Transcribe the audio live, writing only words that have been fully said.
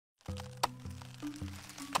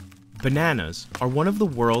Bananas are one of the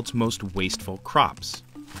world's most wasteful crops,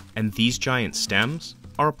 and these giant stems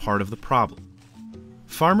are a part of the problem.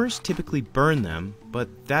 Farmers typically burn them, but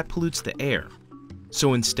that pollutes the air.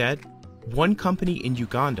 So instead, one company in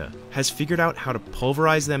Uganda has figured out how to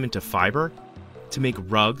pulverize them into fiber to make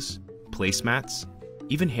rugs, placemats,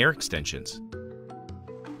 even hair extensions.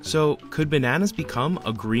 So, could bananas become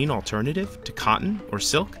a green alternative to cotton or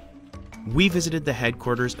silk? We visited the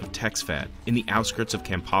headquarters of Texfad in the outskirts of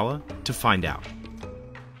Kampala to find out.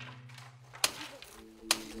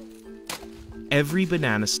 Every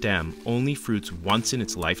banana stem only fruits once in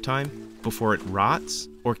its lifetime before it rots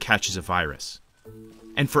or catches a virus.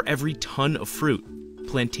 And for every ton of fruit,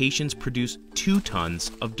 plantations produce 2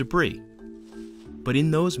 tons of debris. But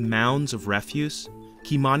in those mounds of refuse,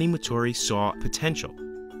 Kimani Muturi saw potential.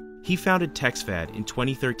 He founded Texfad in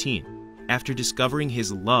 2013 after discovering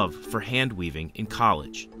his love for hand weaving in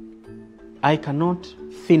college. I cannot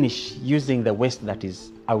finish using the waste that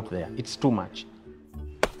is out there. It's too much.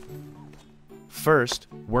 First,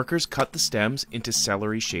 workers cut the stems into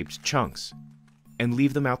celery-shaped chunks and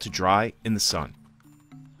leave them out to dry in the sun.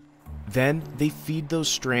 Then they feed those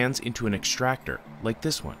strands into an extractor, like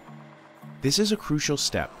this one. This is a crucial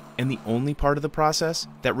step and the only part of the process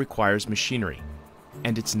that requires machinery,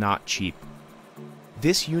 and it's not cheap.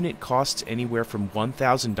 This unit costs anywhere from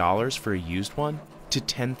 $1,000 for a used one to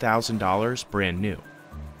 $10,000 brand new.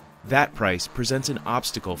 That price presents an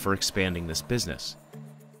obstacle for expanding this business.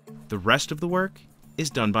 The rest of the work is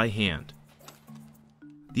done by hand.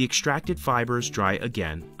 The extracted fibers dry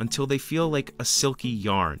again until they feel like a silky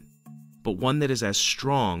yarn, but one that is as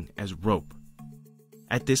strong as rope.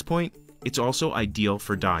 At this point, it's also ideal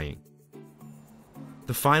for dyeing.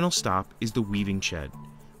 The final stop is the weaving shed,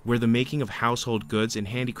 where the making of household goods and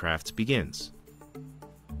handicrafts begins.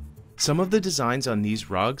 Some of the designs on these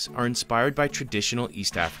rugs are inspired by traditional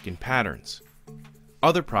East African patterns.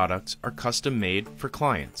 Other products are custom made for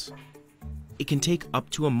clients. It can take up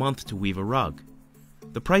to a month to weave a rug.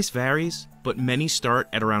 The price varies, but many start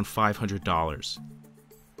at around $500.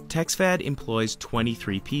 Texfad employs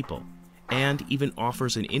 23 people and even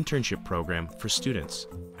offers an internship program for students.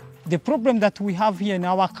 The problem that we have here in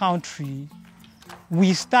our country,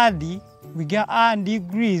 we study, we get our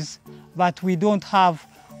degrees, but we don't have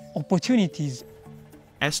opportunities.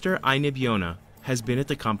 Esther Ainebiona has been at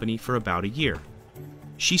the company for about a year.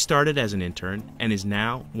 She started as an intern and is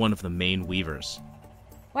now one of the main weavers.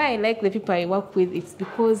 Why I like the people I work with, it's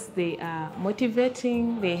because they are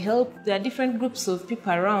motivating, they help. There are different groups of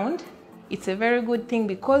people around. It's a very good thing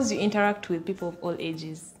because you interact with people of all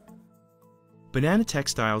ages. Banana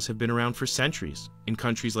textiles have been around for centuries in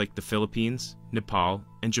countries like the Philippines, Nepal,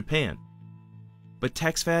 and Japan. But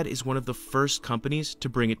Texfad is one of the first companies to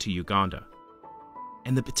bring it to Uganda.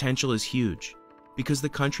 And the potential is huge, because the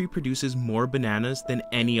country produces more bananas than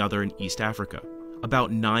any other in East Africa,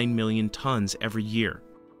 about 9 million tons every year.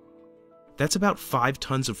 That's about 5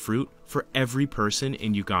 tons of fruit for every person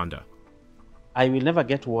in Uganda. I will never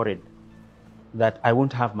get worried that I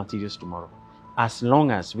won't have materials tomorrow, as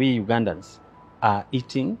long as we Ugandans are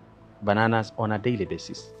eating bananas on a daily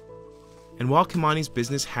basis. And while Kimani's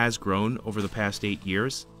business has grown over the past 8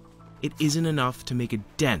 years, it isn't enough to make a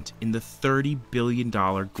dent in the $30 billion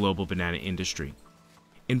global banana industry.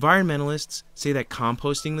 Environmentalists say that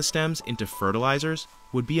composting the stems into fertilizers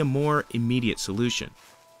would be a more immediate solution.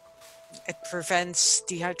 It prevents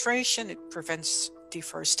dehydration, it prevents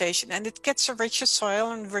deforestation, and it gets a richer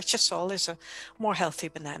soil, and richer soil is a more healthy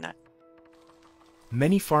banana.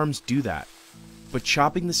 Many farms do that, but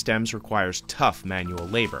chopping the stems requires tough manual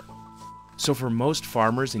labor. So for most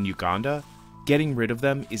farmers in Uganda, getting rid of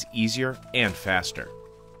them is easier and faster.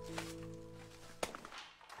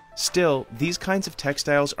 Still, these kinds of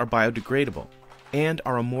textiles are biodegradable and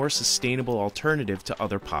are a more sustainable alternative to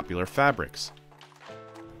other popular fabrics.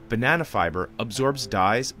 Banana fiber absorbs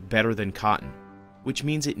dyes better than cotton, which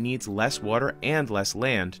means it needs less water and less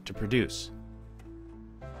land to produce.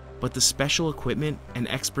 But the special equipment and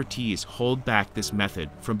expertise hold back this method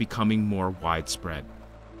from becoming more widespread.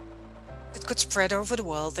 It could spread over the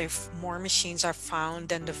world if more machines are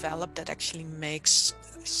found and developed that actually makes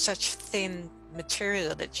such thin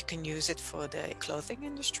material that you can use it for the clothing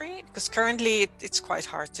industry. Because currently it's quite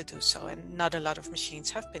hard to do so, and not a lot of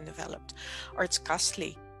machines have been developed, or it's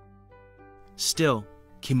costly. Still,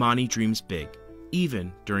 Kimani dreams big,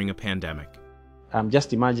 even during a pandemic. I'm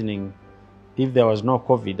just imagining if there was no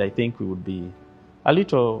COVID, I think we would be a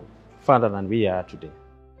little further than we are today.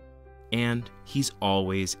 And he's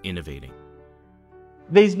always innovating.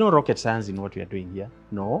 There is no rocket science in what we are doing here.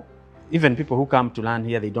 No. Even people who come to learn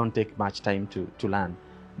here, they don't take much time to learn.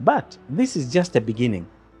 But this is just a beginning.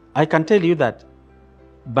 I can tell you that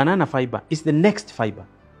banana fiber is the next fiber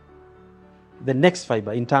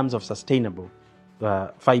in terms of sustainable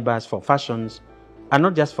fibers for fashions, and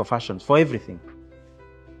not just for fashions, for everything.